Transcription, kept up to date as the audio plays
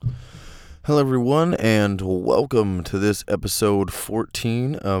Hello, everyone, and welcome to this episode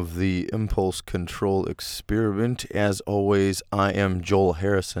 14 of the Impulse Control Experiment. As always, I am Joel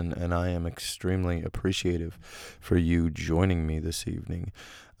Harrison, and I am extremely appreciative for you joining me this evening.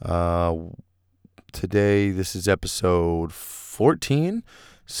 Today, this is episode 14,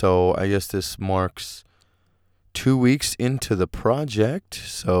 so I guess this marks 2 weeks into the project,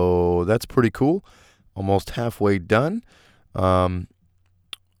 so that's pretty cool. Almost halfway done.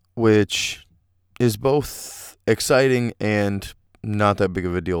 Which is both exciting and not that big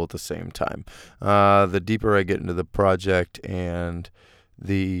of a deal at the same time. The deeper I get into the project and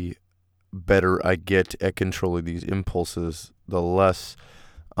the better I get at controlling these impulses, the less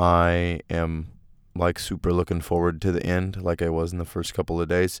I am super looking forward to the end like I was in the first couple of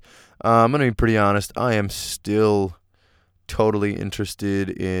days. I'm going to be pretty honest. I am still totally interested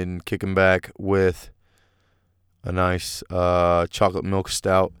in kicking back with a nice chocolate milk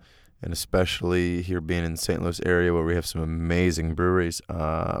stout, and especially here being in the St. Louis area where we have some amazing breweries.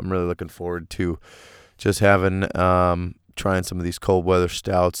 I'm really looking forward to just trying some of these cold weather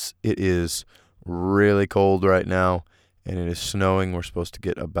stouts. It is really cold right now, and it is snowing. We're supposed to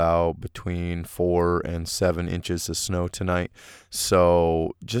get about between 4 and 7 inches of snow tonight.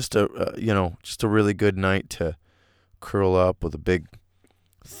 So just a really good night to curl up with a big,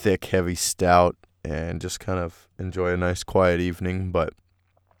 thick, heavy stout and just kind of enjoy a nice quiet evening. But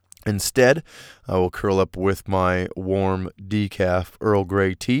instead, I will curl up with my warm decaf Earl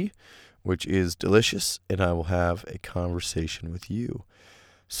Grey tea, which is delicious, and I will have a conversation with you.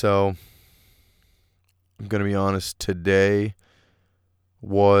 So, I'm going to be honest, today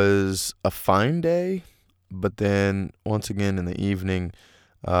was a fine day, but then once again in the evening,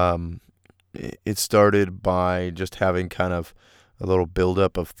 it started by just having kind of a little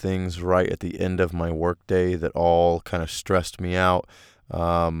buildup of things right at the end of my workday that all kind of stressed me out.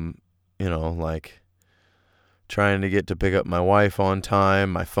 Like trying to get to pick up my wife on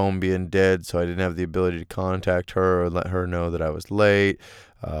time, my phone being dead, so I didn't have the ability to contact her or let her know that I was late.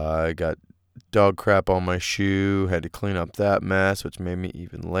 I got dog crap on my shoe, had to clean up that mess, which made me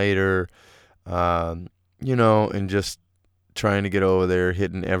even later. And just trying to get over there,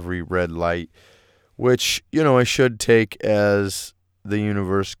 hitting every red light, which, I should take as the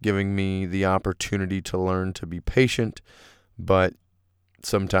universe giving me the opportunity to learn to be patient. But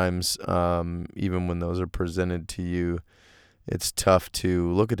sometimes, even when those are presented to you, it's tough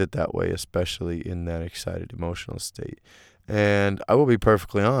to look at it that way, especially in that excited emotional state. And I will be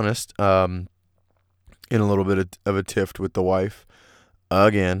perfectly honest, in a little bit of a tiff with the wife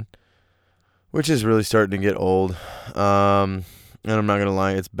again, which is really starting to get old. And I'm not going to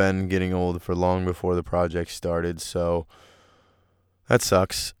lie, it's been getting old for long before the project started, so that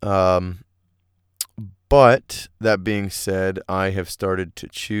sucks. But that being said, I have started to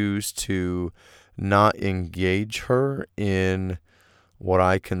choose to not engage her in what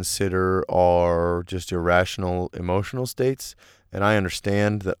I consider are just irrational emotional states. And I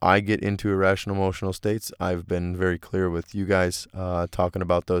understand that I get into irrational emotional states. I've been very clear with you guys talking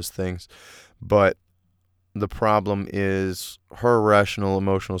about those things. But the problem is her irrational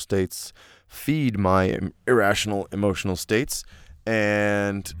emotional states feed my irrational emotional states.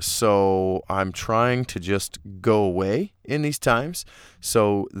 And so I'm trying to just go away in these times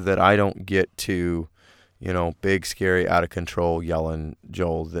so that I don't get to, big, scary, out of control, yelling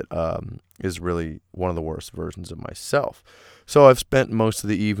Joel that is really one of the worst versions of myself. So I've spent most of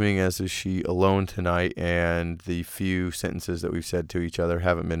the evening, as is she, alone tonight, and the few sentences that we've said to each other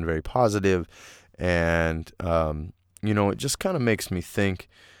haven't been very positive. And, it just kind of makes me think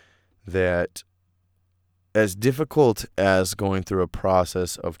that as difficult as going through a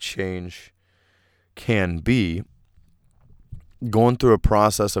process of change can be, going through a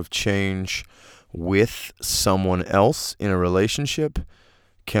process of change with someone else in a relationship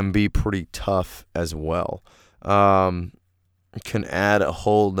can be pretty tough as well. Can add a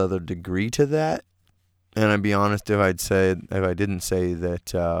whole other degree to that. And I'd be honest if I didn't say that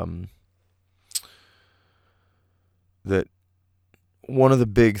that one of the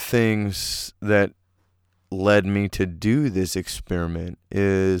big things that led me to do this experiment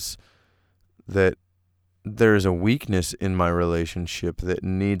is that there's a weakness in my relationship that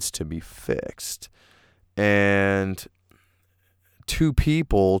needs to be fixed. And two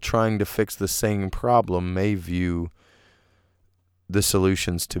people trying to fix the same problem may view the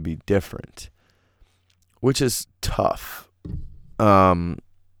solutions to be different, which is tough.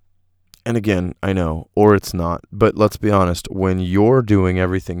 And again, I know, or it's not, but let's be honest, when you're doing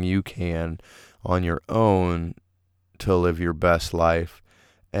everything you can on your own to live your best life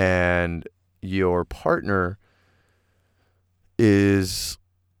and your partner is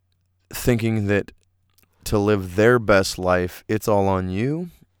thinking that to live their best life, it's all on you.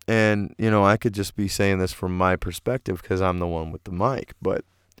 And, I could just be saying this from my perspective because I'm the one with the mic. But,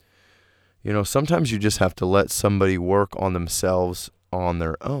 sometimes you just have to let somebody work on themselves on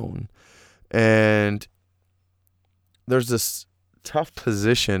their own. And there's this tough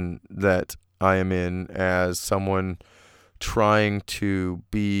position that I am in as someone trying to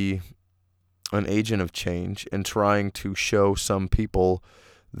be an agent of change and trying to show some people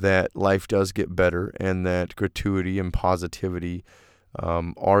that life does get better and that gratuity and positivity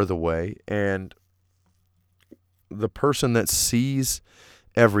are the way. And the person that sees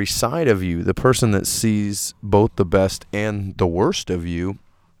every side of you, the person that sees both the best and the worst of you,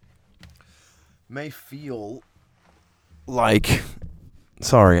 may feel like,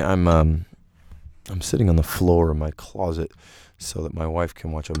 sorry, I'm sitting on the floor of my closet so that my wife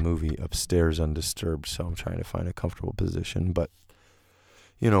can watch a movie upstairs undisturbed, so I'm trying to find a comfortable position. But,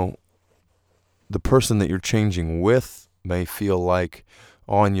 the person that you're changing with may feel like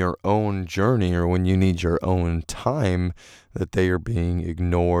on your own journey or when you need your own time that they are being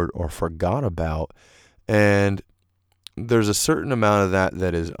ignored or forgot about. And there's a certain amount of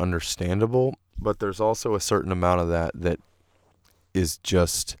that is understandable, but there's also a certain amount of that is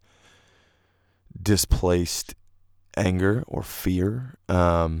just displaced anger or fear.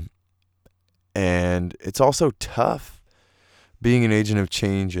 And it's also tough being an agent of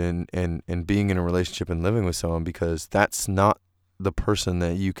change and being in a relationship and living with someone, because that's not the person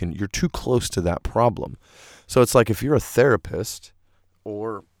that you're too close to that problem. So it's like if you're a therapist,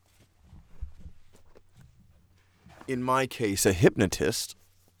 or in my case, a hypnotist,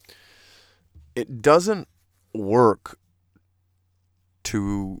 it doesn't work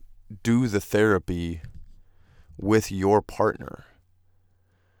to do the therapy with your partner.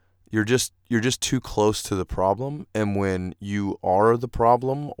 You're just too close to the problem, and when you are the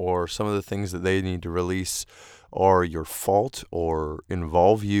problem, or some of the things that they need to release are your fault or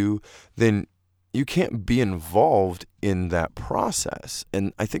involve you, then you can't be involved in that process.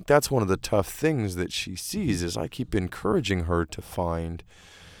 And I think that's one of the tough things that she sees, is I keep encouraging her to find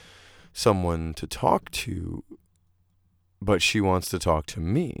someone to talk to, but she wants to talk to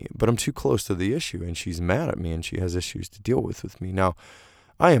me. But I'm too close to the issue, and she's mad at me, and she has issues to deal with me. Now,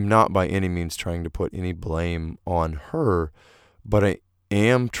 I am not by any means trying to put any blame on her, but I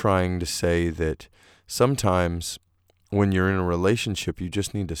am trying to say that sometimes when you're in a relationship, you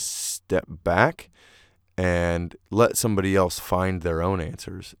just need to step back and let somebody else find their own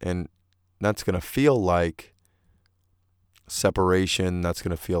answers. And that's going to feel like separation. That's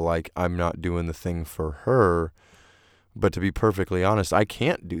going to feel like I'm not doing the thing for her. But to be perfectly honest, I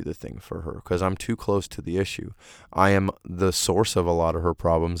can't do the thing for her because I'm too close to the issue. I am the source of a lot of her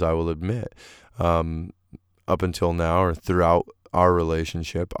problems, I will admit. Up until now, or throughout our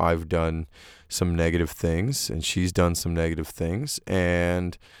relationship, I've done some negative things and she's done some negative things.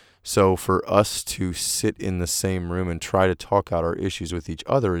 And so for us to sit in the same room and try to talk out our issues with each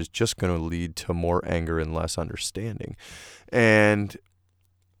other is just going to lead to more anger and less understanding. And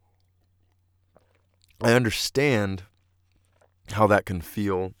I understand how that can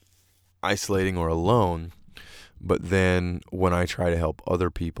feel isolating or alone, but then when I try to help other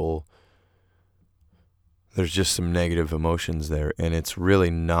people, there's just some negative emotions there, and it's really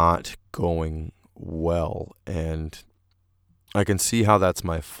not going well. And I can see how that's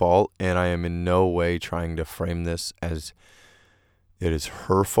my fault, and I am in no way trying to frame this as it is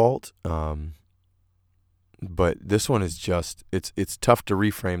her fault. But this one is just, it's tough to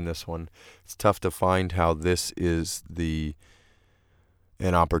reframe this one. It's tough to find how this is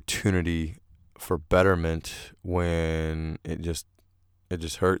an opportunity for betterment when it just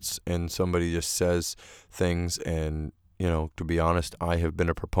hurts and somebody just says things. And, to be honest, I have been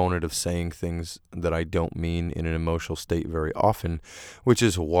a proponent of saying things that I don't mean in an emotional state very often, which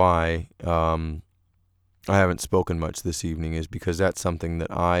is why I haven't spoken much this evening, is because that's something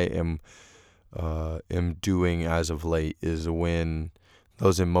that I am doing as of late, is when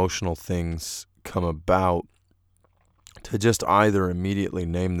those emotional things come about, to just either immediately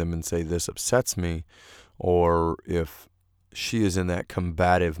name them and say, this upsets me, or if she is in that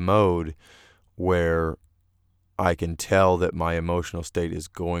combative mode where I can tell that my emotional state is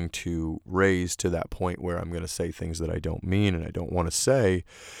going to raise to that point where I'm going to say things that I don't mean and I don't want to say,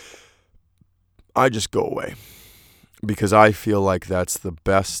 I just go away, because I feel like that's the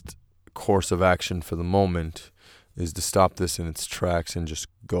best course of action for the moment, is to stop this in its tracks and just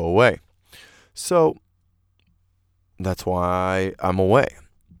go away. So that's why I'm away.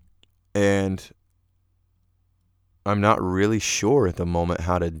 And I'm not really sure at the moment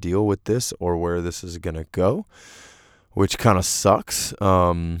how to deal with this or where this is going to go, which kind of sucks.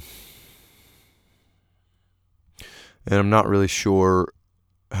 and I'm not really sure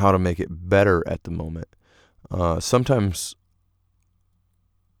how to make it better at the moment. Sometimes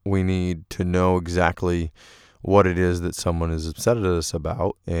we need to know exactly what it is that someone is upset at us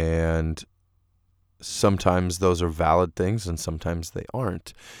about, and sometimes those are valid things and sometimes they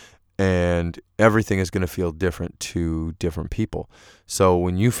aren't. And everything is going to feel different to different people. So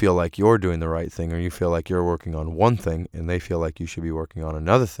when you feel like you're doing the right thing, or you feel like you're working on one thing and they feel like you should be working on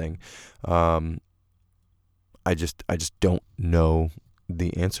another thing, I just don't know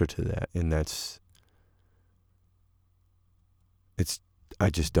the answer to that. And I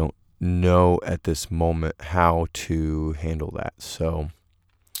just don't know at this moment how to handle that. So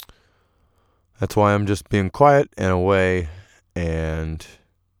that's why I'm just being quiet and away, and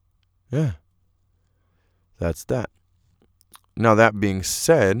yeah, that's that. Now, that being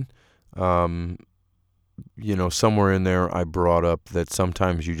said, somewhere in there I brought up that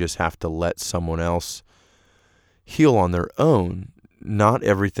sometimes you just have to let someone else heal on their own. Not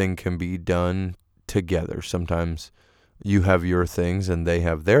everything can be done together. Sometimes you have your things and they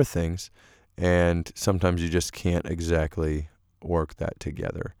have their things, and sometimes you just can't exactly work that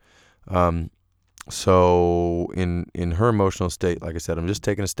together. So in her emotional state, like I said, I'm just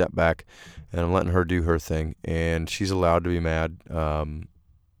taking a step back and I'm letting her do her thing, and she's allowed to be mad.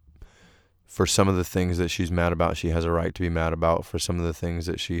 For some of the things that she's mad about, she has a right to be mad about. For some of the things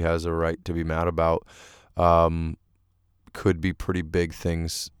that she has a right to be mad about, could be pretty big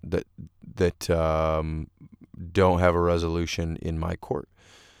things that don't have a resolution in my court.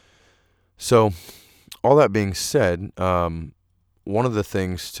 So, all that being said, one of the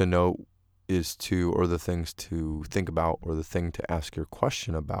things to note or the things to think about, or the thing to ask your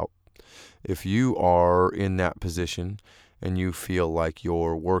question about, if you are in that position and you feel like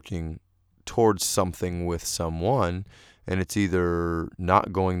you're working towards something with someone and it's either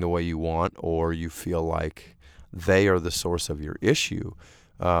not going the way you want, or you feel like they are the source of your issue,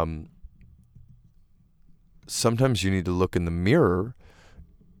 sometimes you need to look in the mirror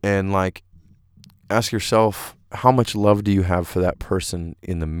and ask yourself, how much love do you have for that person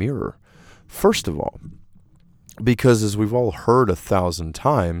in the mirror? First of all, because as we've all heard 1,000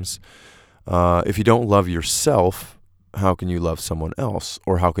 times, if you don't love yourself, how can you love someone else?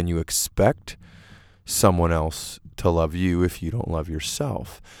 Or how can you expect someone else to love you if you don't love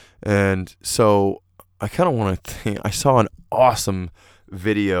yourself? And so I kind of want to think, I saw an awesome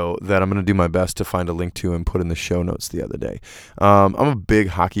video that I'm going to do my best to find a link to and put in the show notes the other day. I'm a big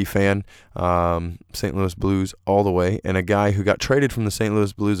hockey fan, St. Louis Blues all the way, and a guy who got traded from the St.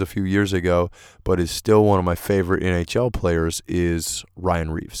 Louis Blues a few years ago but is still one of my favorite NHL players is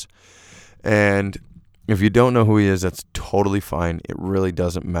Ryan Reeves. And if you don't know who he is, that's totally fine. It really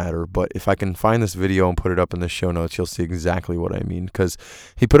doesn't matter. But if I can find this video and put it up in the show notes, you'll see exactly what I mean. Because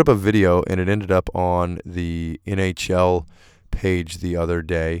he put up a video and it ended up on the NHL page the other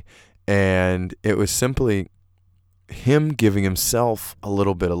day. And it was simply him giving himself a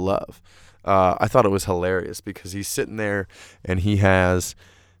little bit of love. I thought it was hilarious because he's sitting there and he has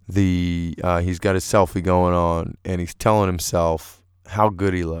he's got his selfie going on and he's telling himself how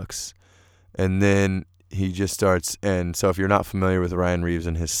good he looks. And then he just starts, and so if you're not familiar with Ryan Reeves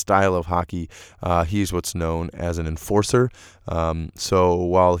and his style of hockey, he's what's known as an enforcer. So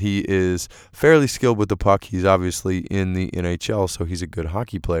while he is fairly skilled with the puck, he's obviously in the NHL, so he's a good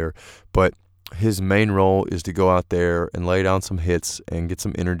hockey player. But his main role is to go out there and lay down some hits and get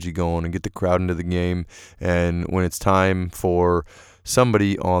some energy going and get the crowd into the game. And when it's time for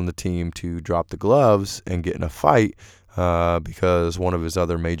somebody on the team to drop the gloves and get in a fight, because one of his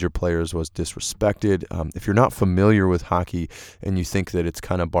other major players was disrespected. If you're not familiar with hockey and you think that it's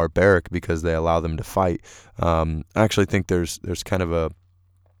kind of barbaric because they allow them to fight, I actually think there's kind of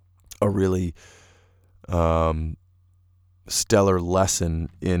a really stellar lesson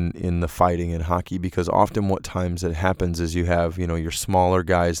in the fighting in hockey, because often what times it happens is you have your smaller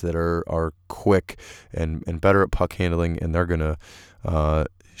guys that are quick and better at puck handling, and they're gonna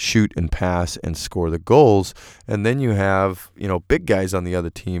shoot and pass and score the goals. And then you have, big guys on the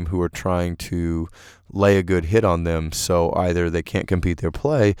other team who are trying to lay a good hit on them. So either they can't compete their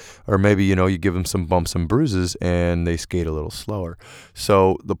play, or maybe, you give them some bumps and bruises and they skate a little slower.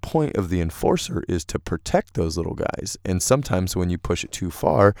 So the point of the enforcer is to protect those little guys. And sometimes when you push it too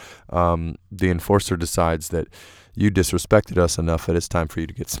far, the enforcer decides that you disrespected us enough that it's time for you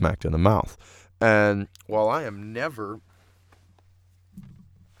to get smacked in the mouth. And while I am never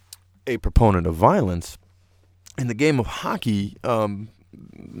a proponent of violence, in the game of hockey,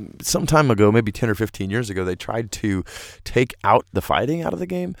 some time ago, maybe 10 or 15 years ago, they tried to take out the fighting out of the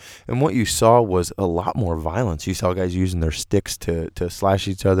game. And what you saw was a lot more violence. You saw guys using their sticks to slash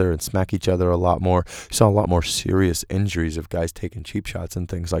each other and smack each other a lot more. You saw a lot more serious injuries of guys taking cheap shots and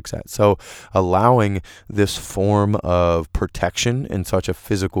things like that. So allowing this form of protection in such a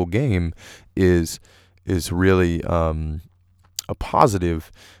physical game is really a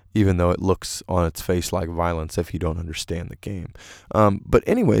positive, even though it looks on its face like violence if you don't understand the game. But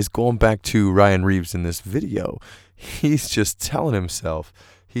anyways, going back to Ryan Reeves in this video, he's just telling himself,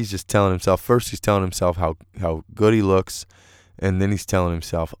 first he's telling himself how good he looks, and then he's telling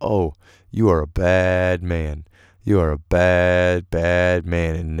himself, oh, you are a bad man. You are a bad, bad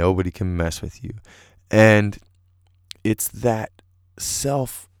man, and nobody can mess with you. And it's that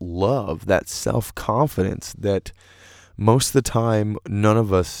self-love, that self-confidence that most of the time none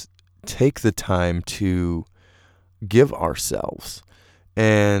of us take the time to give ourselves.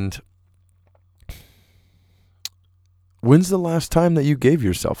 And when's the last time that you gave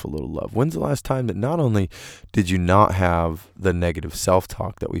yourself a little love? When's the last time that not only did you not have the negative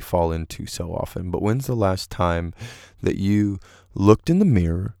self-talk that we fall into so often, but when's the last time that you looked in the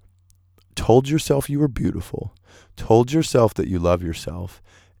mirror, told yourself you were beautiful, told yourself that you love yourself,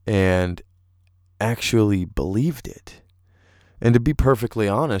 and actually believed it? And to be perfectly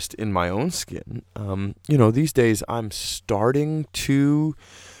honest, in my own skin, these days I'm starting to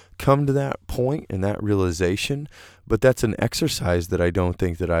come to that point and that realization, but that's an exercise that I don't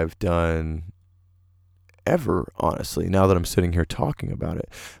think that I've done ever, honestly, now that I'm sitting here talking about it.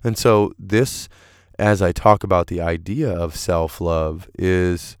 And so this, as I talk about the idea of self-love,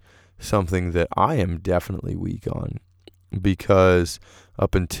 is something that I am definitely weak on, because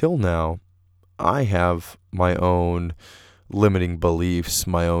up until now, I have my own limiting beliefs,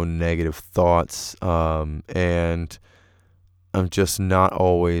 my own negative thoughts, and I'm just not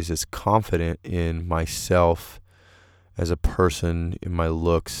always as confident in myself as a person, in my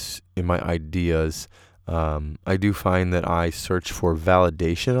looks, in my ideas. I do find that I search for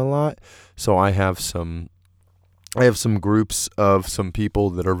validation a lot, so I have some groups of some people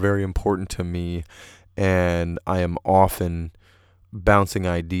that are very important to me, and I am often bouncing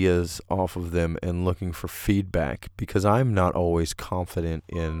ideas off of them and looking for feedback, because I'm not always confident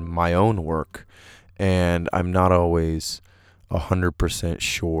in my own work, and I'm not always 100%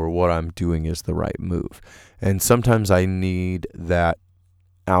 sure what I'm doing is the right move. And sometimes I need that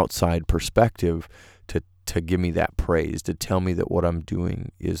outside perspective to give me that praise, to tell me that what I'm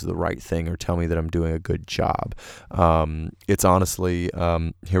doing is the right thing, or tell me that I'm doing a good job. It's honestly,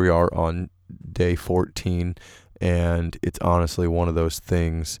 here we are on day 14, and it's honestly one of those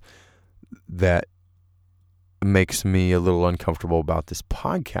things that makes me a little uncomfortable about this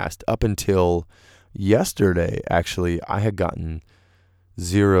podcast. Up until yesterday, actually, I had gotten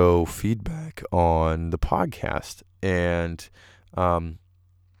zero feedback on the podcast. And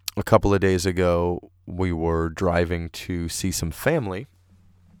a couple of days ago, we were driving to see some family,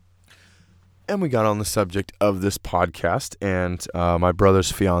 and we got on the subject of this podcast, and my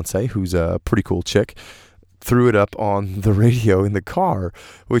brother's fiance, who's a pretty cool chick, threw it up on the radio in the car,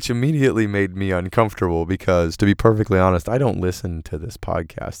 which immediately made me uncomfortable, because, to be perfectly honest, I don't listen to this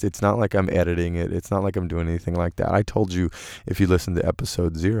podcast. It's not like I'm editing it. It's not like I'm doing anything like that. I told you, if you listen to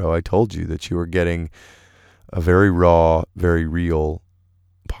episode 0, I told you that you were getting a very raw, very real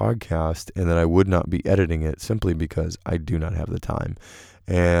podcast, and that I would not be editing it, simply because I do not have the time.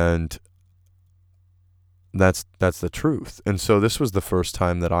 And that's the truth. And so this was the first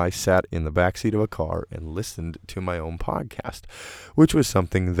time that I sat in the backseat of a car and listened to my own podcast, which was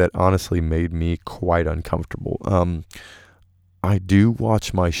something that honestly made me quite uncomfortable. I do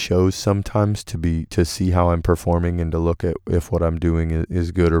watch my shows sometimes to see how I'm performing, and to look at if what I'm doing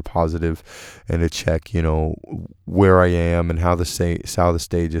is good or positive, and to check, where I am and how the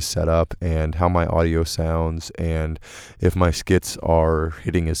stage is set up, and how my audio sounds, and if my skits are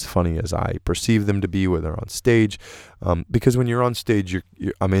hitting as funny as I perceive them to be when they're on stage. Because when you're on stage,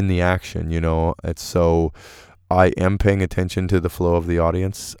 I'm in the action, It's so I am paying attention to the flow of the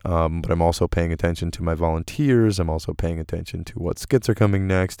audience, but I'm also paying attention to my volunteers. I'm also paying attention to what skits are coming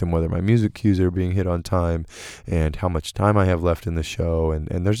next, and whether my music cues are being hit on time, and how much time I have left in the show.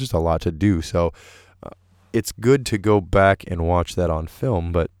 And there's just a lot to do. So it's good to go back and watch that on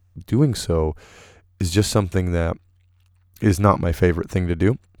film, but doing so is just something that is not my favorite thing to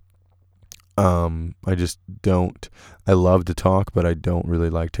do. I just don't. I love to talk, but I don't really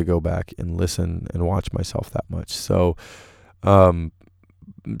like to go back and listen and watch myself that much. So,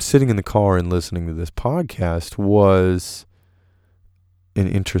 sitting in the car and listening to this podcast was an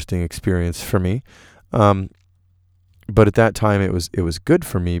interesting experience for me, But at that time, it was good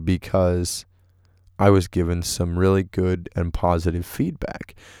for me because I was given some really good and positive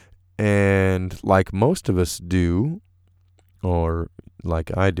feedback. And like most of us do, or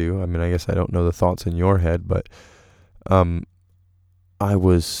like I do, I mean, I guess I don't know the thoughts in your head, but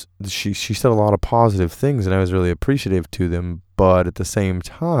she said a lot of positive things, and I was really appreciative to them. But at the same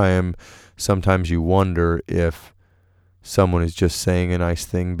time, sometimes you wonder if someone is just saying a nice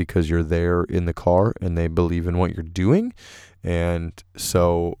thing because you're there in the car and they believe in what you're doing. And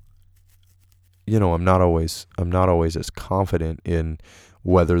so, I'm not always as confident in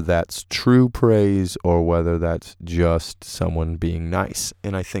whether that's true praise or whether that's just someone being nice.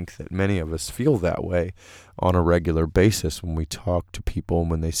 And I think that many of us feel that way on a regular basis when we talk to people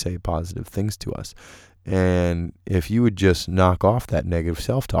and when they say positive things to us. And if you would just knock off that negative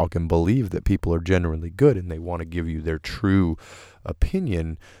self-talk and believe that people are generally good and they want to give you their true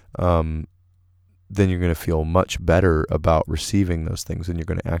opinion, then you're going to feel much better about receiving those things, and you're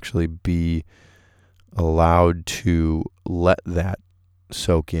going to actually be allowed to let that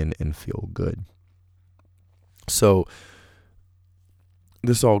soak in and feel good. So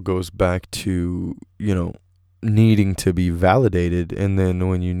this all goes back to, needing to be validated. And then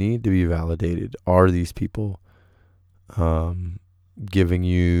when you need to be validated, are these people are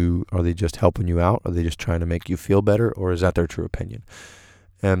they just helping you out? Are they just trying to make you feel better? Or is that their true opinion?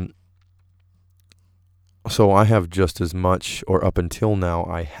 And so I have just as much, or up until now,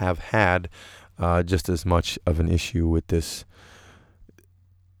 I have had just as much of an issue with this.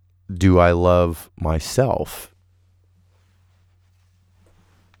 Do I love myself?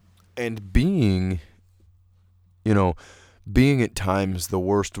 And being at times the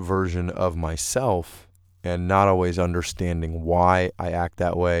worst version of myself and not always understanding why I act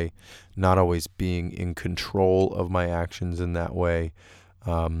that way, not always being in control of my actions in that way.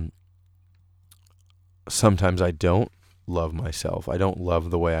 Sometimes I don't love myself. I don't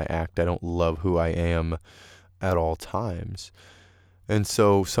love the way I act. I don't love who I am at all times. And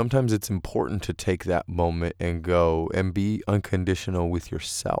so sometimes it's important to take that moment and go and be unconditional with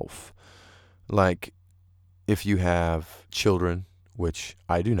yourself. Like if you have children, which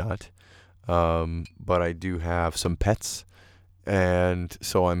I do not, but I do have some pets. And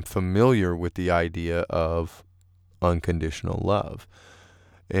so I'm familiar with the idea of unconditional love.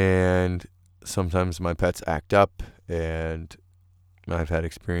 And sometimes my pets act up, and I've had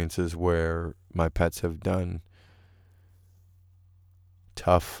experiences where my pets have done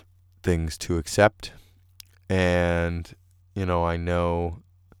tough things to accept. And, I know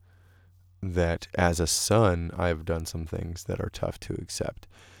that as a son, I've done some things that are tough to accept.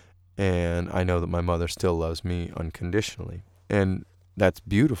 And I know that my mother still loves me unconditionally. And that's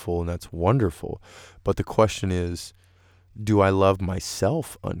beautiful and that's wonderful. But the question is, do I love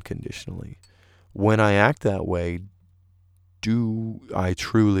myself unconditionally? When I act that way, do I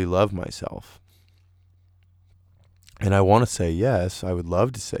truly love myself? And I want to say yes. I would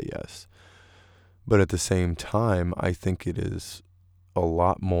love to say yes. But at the same time, I think it is a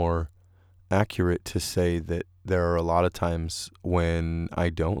lot more accurate to say that there are a lot of times when I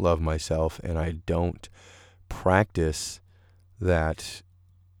don't love myself and I don't practice that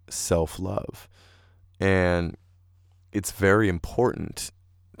self-love. And it's very important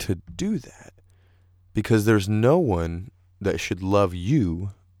to do that because there's no one that should love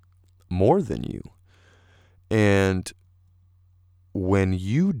you more than you. And when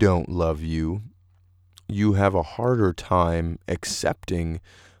you don't love you, you have a harder time accepting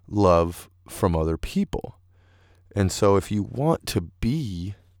love from other people. And so if you want to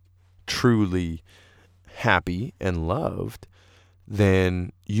be truly happy and loved,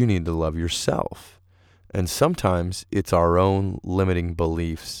 then you need to love yourself. And sometimes it's our own limiting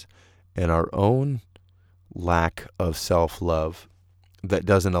beliefs and our own lack of self-love that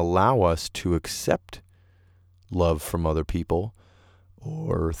doesn't allow us to accept love from other people,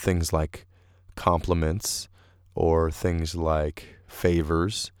 or things like compliments, or things like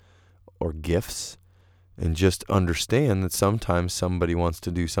favors or gifts, and just understand that sometimes somebody wants to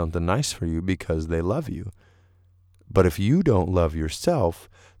do something nice for you because they love you. But if you don't love yourself,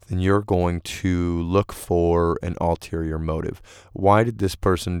 then you're going to look for an ulterior motive. Why did this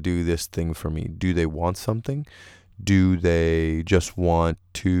person do this thing for me? Do they want something? Do they just want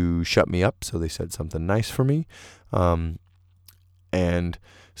to shut me up so they said something nice for me? And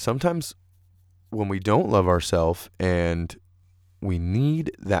sometimes when we don't love ourselves and we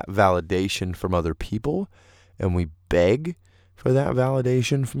need that validation from other people and we beg for that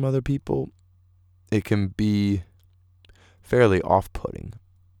validation from other people, it can be fairly off-putting.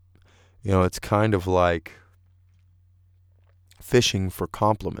 It's kind of like fishing for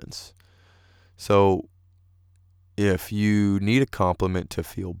compliments. So if you need a compliment to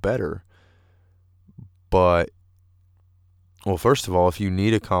feel better, but, well, first of all, if you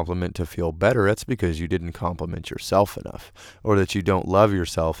need a compliment to feel better, that's because you didn't compliment yourself enough, or that you don't love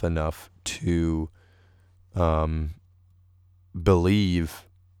yourself enough to believe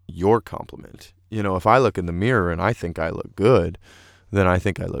your compliment. If I look in the mirror and I think I look good, then I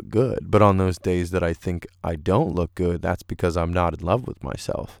think I look good. But on those days that I think I don't look good, that's because I'm not in love with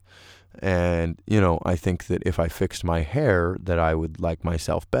myself. And, I think that if I fixed my hair, that I would like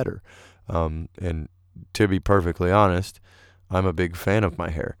myself better. And to be perfectly honest, I'm a big fan of my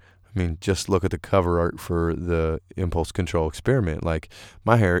hair. I mean, just look at the cover art for the Impulse Control Experiment. Like,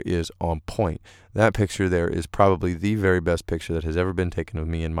 my hair is on point. That picture there is probably the very best picture that has ever been taken of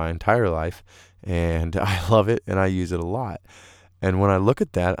me in my entire life. And I love it, and I use it a lot. And when I look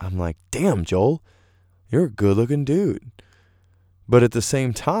at that, I'm like, damn, Joel, you're a good-looking dude. But at the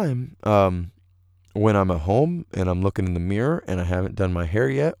same time, when I'm at home and I'm looking in the mirror and I haven't done my hair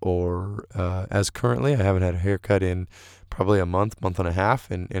yet, or as currently, I haven't had a haircut in probably a month and a half,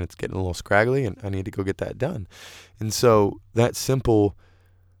 and it's getting a little scraggly, and I need to go get that done. And so that simple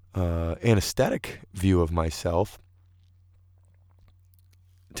anesthetic view of myself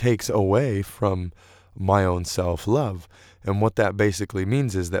takes away from my own self-love. And what that basically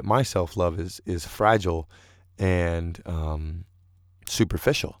means is that my self-love is fragile and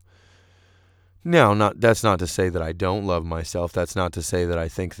superficial. Now, that's not to say that I don't love myself. That's not to say that I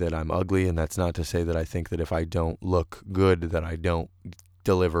think that I'm ugly, and that's not to say that I think that if I don't look good, that I don't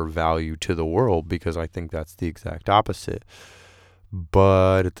deliver value to the world, because I think that's the exact opposite.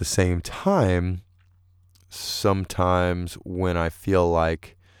 But at the same time, sometimes when I feel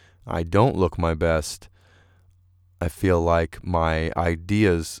like I don't look my best, I feel like my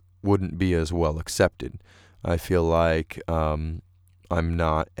ideas wouldn't be as well accepted. I feel like I'm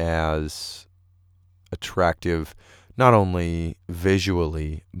not as attractive, not only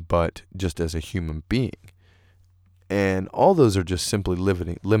visually, but just as a human being. And all those are just simply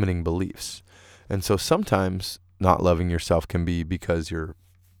limiting beliefs. And so sometimes not loving yourself can be because you're,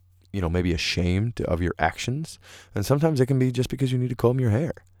 maybe ashamed of your actions. And sometimes it can be just because you need to comb your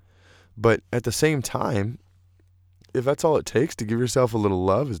hair. But at the same time, if that's all it takes to give yourself a little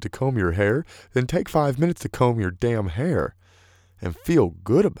love is to comb your hair, then take 5 minutes to comb your damn hair and feel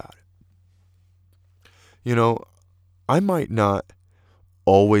good about it. I might not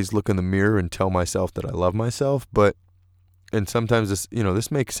always look in the mirror and tell myself that I love myself, and sometimes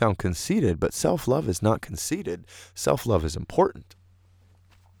this may sound conceited, but self-love is not conceited. Self-love is important.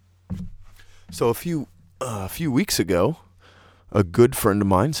 So a few weeks ago, a good friend of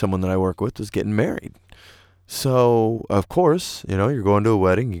mine, someone that I work with, was getting married. So, of course, you're going to a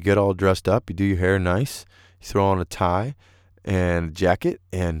wedding, you get all dressed up, you do your hair nice, you throw on a tie and a jacket,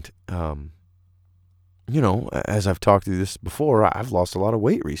 and as I've talked through this before, I've lost a lot of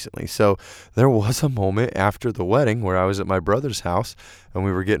weight recently. So there was a moment after the wedding where I was at my brother's house and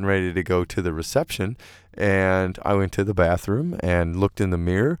we were getting ready to go to the reception, and I went to the bathroom and looked in the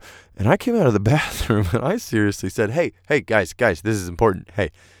mirror, and I came out of the bathroom and I seriously said, hey, guys, this is important.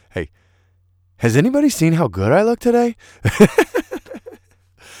 Hey, has anybody seen how good I look today?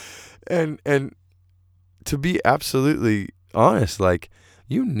 And to be absolutely honest, like,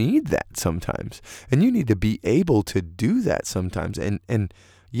 you need that sometimes, and you need to be able to do that sometimes. And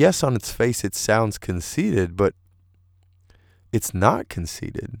yes, on its face, it sounds conceited, but it's not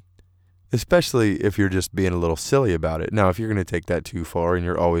conceited, especially if you're just being a little silly about it. Now, if you're going to take that too far and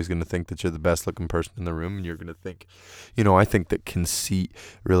you're always going to think that you're the best looking person in the room, and you're going to think, I think that conceit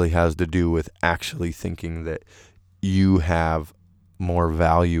really has to do with actually thinking that you have more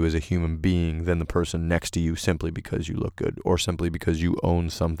value as a human being than the person next to you simply because you look good, or simply because you own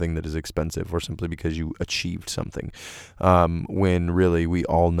something that is expensive, or simply because you achieved something. When really we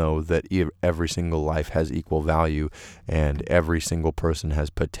all know that every single life has equal value, and every single person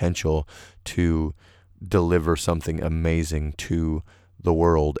has potential to deliver something amazing to the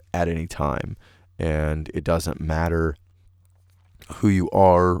world at any time. And it doesn't matter who you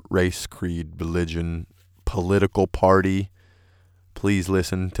are, race, creed, religion, political party. Please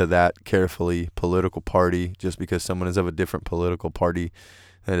listen to that carefully. Political party. Just because someone is of a different political party,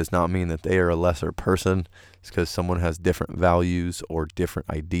 that does not mean that they are a lesser person. It's because someone has different values or different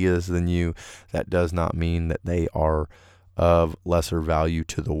ideas than you. That does not mean that they are of lesser value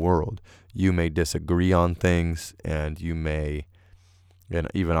to the world. You may disagree on things, and even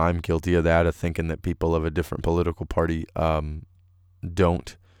I'm guilty of that, of thinking that people of a different political party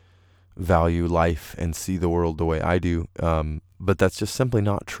don't value life and see the world the way I do. But that's just simply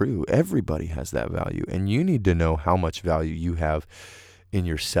not true. Everybody has that value, and you need to know how much value you have in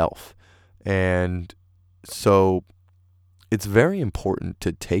yourself. And So it's very important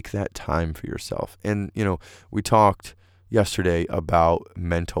to take that time for yourself. And, we talked yesterday about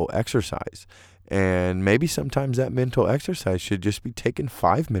mental exercise. And maybe sometimes that mental exercise should just be taking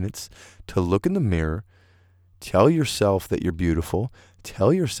 5 minutes to look in the mirror, tell yourself that you're beautiful,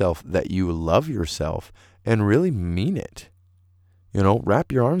 tell yourself that you love yourself, and really mean it.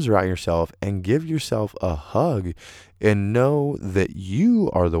 Wrap your arms around yourself and give yourself a hug and know that you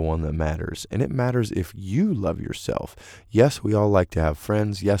are the one that matters. And it matters if you love yourself. Yes, we all like to have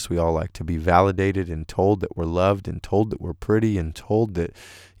friends. Yes, we all like to be validated and told that we're loved and told that we're pretty and told that,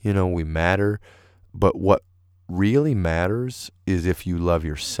 we matter. But what really matters is if you love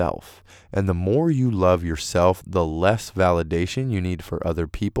yourself. And the more you love yourself, the less validation you need for other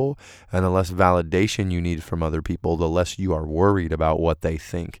people. And the less validation you need from other people, the less you are worried about what they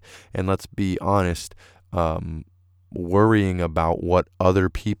think. And let's be honest, worrying about what other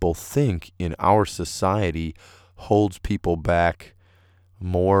people think in our society holds people back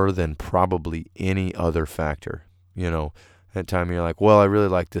more than probably any other factor. That time you're like, well, I really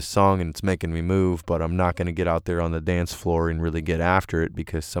like this song and it's making me move, but I'm not going to get out there on the dance floor and really get after it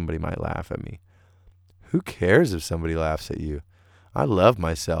because somebody might laugh at me. Who cares if somebody laughs at you? I love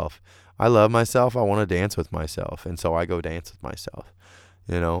myself. I want to dance with myself. And so I go dance with myself.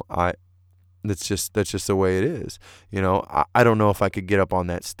 That's just the way it is. I don't know if I could get up on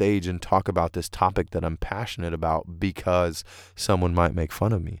that stage and talk about this topic that I'm passionate about because someone might make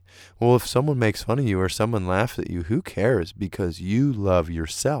fun of me. Well, if someone makes fun of you or someone laughs at you, who cares? Because you love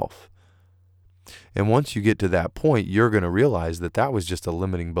yourself. And once you get to that point, you're going to realize that was just a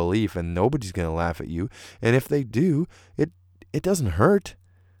limiting belief and nobody's going to laugh at you. And if they do, it doesn't hurt.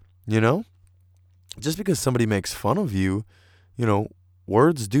 Just because somebody makes fun of you,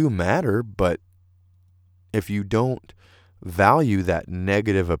 words do matter, but if you don't value that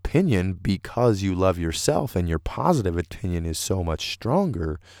negative opinion because you love yourself and your positive opinion is so much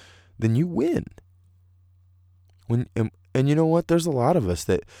stronger, then you win. And you know what? There's a lot of us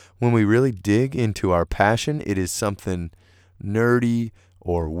that when we really dig into our passion, it is something nerdy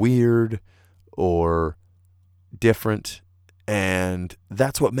or weird or different, and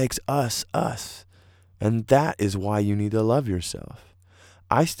that's what makes us us. And that is why you need to love yourself.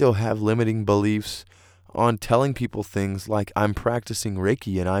 I still have limiting beliefs on telling people things like I'm practicing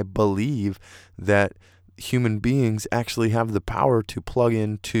Reiki and I believe that human beings actually have the power to plug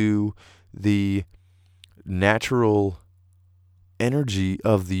into the natural energy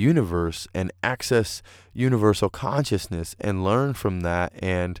of the universe and access universal consciousness and learn from that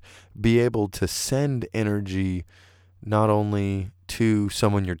and be able to send energy not only to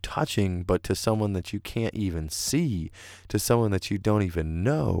someone you're touching, but to someone that you can't even see, to someone that you don't even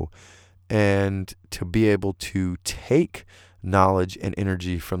know, and to be able to take knowledge and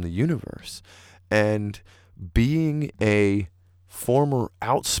energy from the universe. And being a former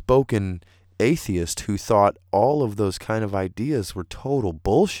outspoken atheist who thought all of those kind of ideas were total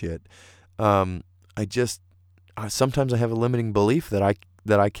bullshit, sometimes I have a limiting belief that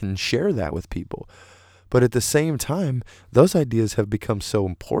I can share that with people. But at the same time, those ideas have become so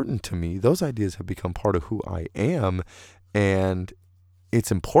important to me. Those ideas have become part of who I am. And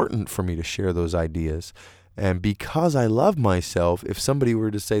it's important for me to share those ideas. And because I love myself, if somebody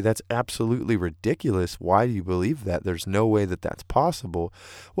were to say, that's absolutely ridiculous, why do you believe that? There's no way that that's possible.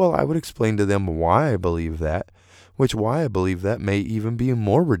 Well, I would explain to them why I believe that, why I believe that may even be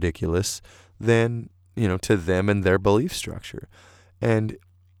more ridiculous than, to them and their belief structure. And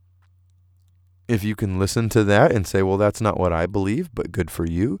if you can listen to that and say, well, that's not what I believe, but good for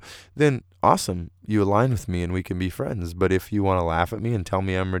you, then awesome. You align with me and we can be friends. But if you want to laugh at me and tell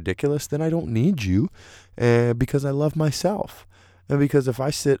me I'm ridiculous, then I don't need you because I love myself. And because if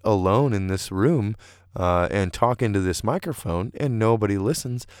I sit alone in this room and talk into this microphone and nobody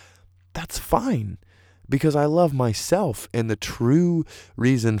listens, that's fine. Because I love myself, and the true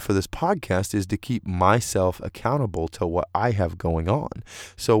reason for this podcast is to keep myself accountable to what I have going on.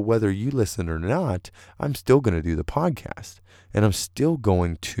 So whether you listen or not, I'm still going to do the podcast, and I'm still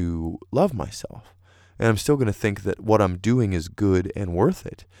going to love myself, and I'm still going to think that what I'm doing is good and worth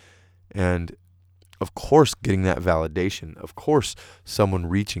it. And of course, getting that validation, of course, someone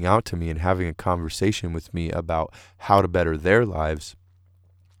reaching out to me and having a conversation with me about how to better their lives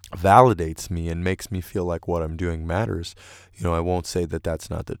validates me and makes me feel like what I'm doing matters. I won't say that that's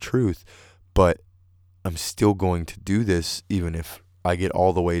not the truth, but I'm still going to do this even if I get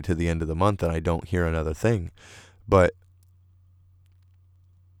all the way to the end of the month and I don't hear another thing. But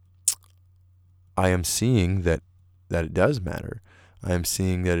I am seeing that it does matter. I am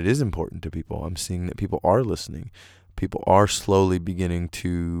seeing that it is important to people. I'm seeing that people are listening. People are slowly beginning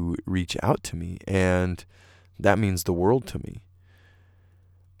to reach out to me, and that means the world to me.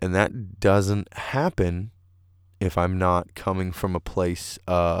 And that doesn't happen if I'm not coming from a place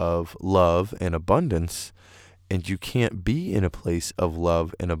of love and abundance. And you can't be in a place of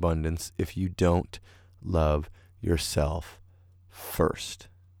love and abundance if you don't love yourself first.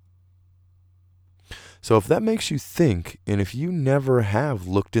 So if that makes you think, and if you never have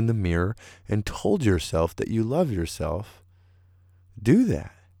looked in the mirror and told yourself that you love yourself, do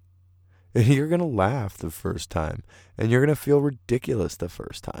that. And you're going to laugh the first time, and you're going to feel ridiculous the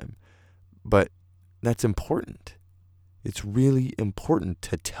first time. But that's important. It's really important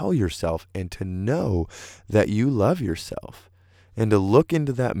to tell yourself and to know that you love yourself, and to look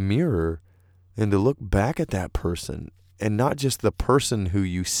into that mirror and to look back at that person, and not just the person who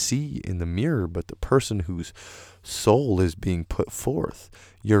you see in the mirror, but the person whose soul is being put forth.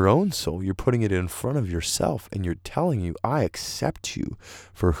 Your own soul. You're putting it in front of yourself, and you're telling you, I accept you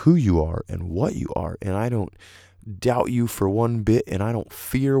for who you are and what you are, and I don't doubt you for one bit, and I don't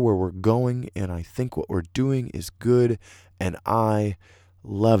fear where we're going, and I think what we're doing is good, and I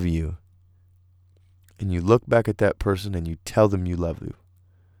love you. And you look back at that person and you tell them you love you.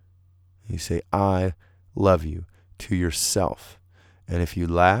 You say, I love you, to yourself. And if you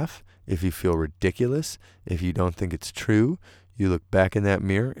laugh, if you feel ridiculous, if you don't think it's true, you look back in that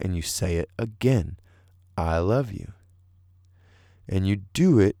mirror and you say it again. I love you. And you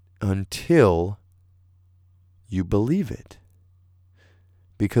do it until you believe it.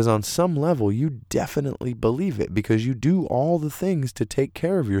 Because on some level, you definitely believe it, because you do all the things to take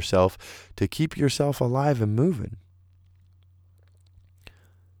care of yourself, to keep yourself alive and moving.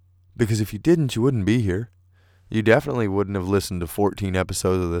 Because if you didn't, you wouldn't be here. You definitely wouldn't have listened to 14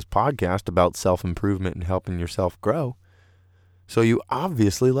 episodes of this podcast about self-improvement and helping yourself grow. So you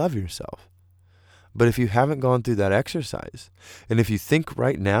obviously love yourself. But if you haven't gone through that exercise, and if you think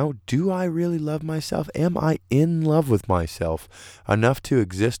right now, do I really love myself? Am I in love with myself enough to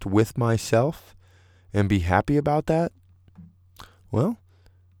exist with myself and be happy about that? Well,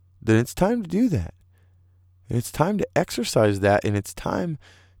 then it's time to do that. And it's time to exercise that, and it's time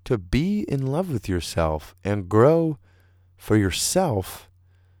to be in love with yourself and grow for yourself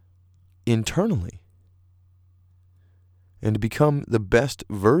internally. And to become the best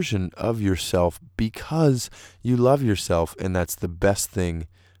version of yourself because you love yourself, and that's the best thing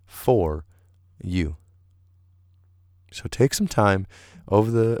for you. So take some time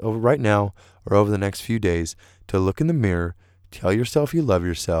over right now or over the next few days to look in the mirror, tell yourself you love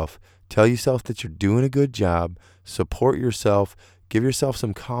yourself, tell yourself that you're doing a good job, support yourself, give yourself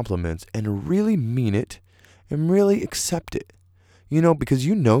some compliments, and really mean it and really accept it. Because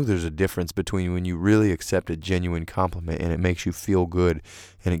there's a difference between when you really accept a genuine compliment and it makes you feel good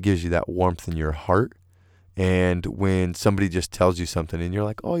and it gives you that warmth in your heart, and when somebody just tells you something and you're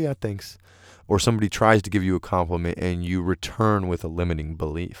like, oh yeah, thanks. Or somebody tries to give you a compliment and you return with a limiting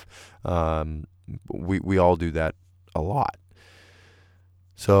belief. We all do that a lot.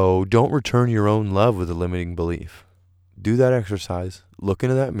 So don't return your own love with a limiting belief. Do that exercise. Look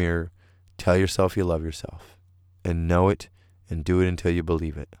into that mirror. Tell yourself you love yourself. And know it. And do it until you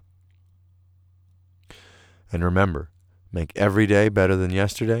believe it. And remember, make every day better than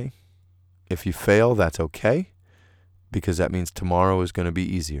yesterday. If you fail, that's okay, because that means tomorrow is going to be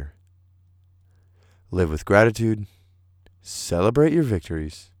easier. Live with gratitude. Celebrate your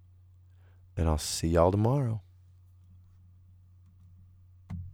victories. And I'll see y'all tomorrow.